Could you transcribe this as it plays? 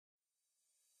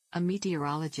A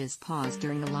meteorologist paused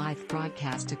during the live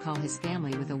broadcast to call his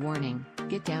family with a warning: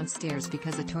 get downstairs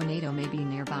because a tornado may be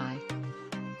nearby.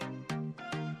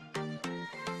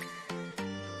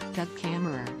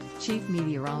 Kammerer, chief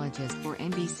meteorologist for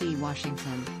NBC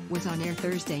Washington, was on air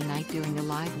Thursday night doing a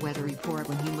live weather report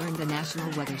when he learned the National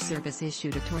Weather Service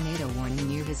issued a tornado warning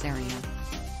near his area.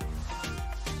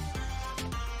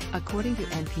 According to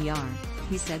NPR,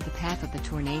 he said the path of the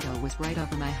tornado was right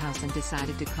over my house and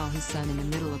decided to call his son in the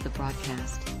middle of the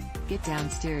broadcast. Get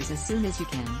downstairs as soon as you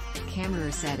can,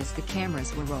 kammerer said as the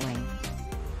cameras were rolling.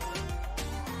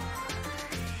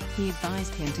 He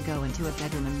advised him to go into a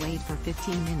bedroom and wait for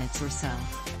 15 minutes or so.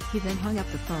 He then hung up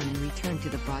the phone and returned to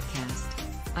the broadcast.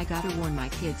 I gotta warn my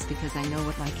kids because I know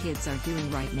what my kids are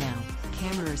doing right now,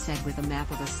 kammerer said with a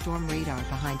map of a storm radar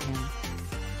behind him.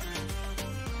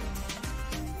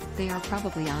 They are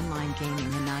probably online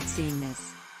gaming and not seeing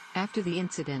this. After the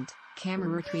incident,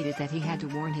 kammerer tweeted that he had to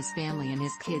warn his family and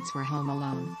his kids were home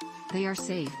alone. They are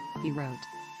safe, he wrote.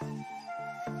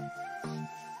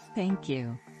 Thank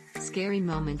you. Scary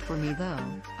moment for me though,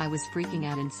 I was freaking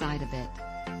out inside a bit.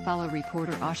 Follow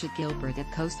reporter Asha Gilbert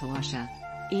at Coastal Asha.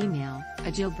 Email,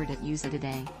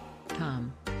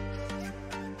 agilbert@usatoday.com.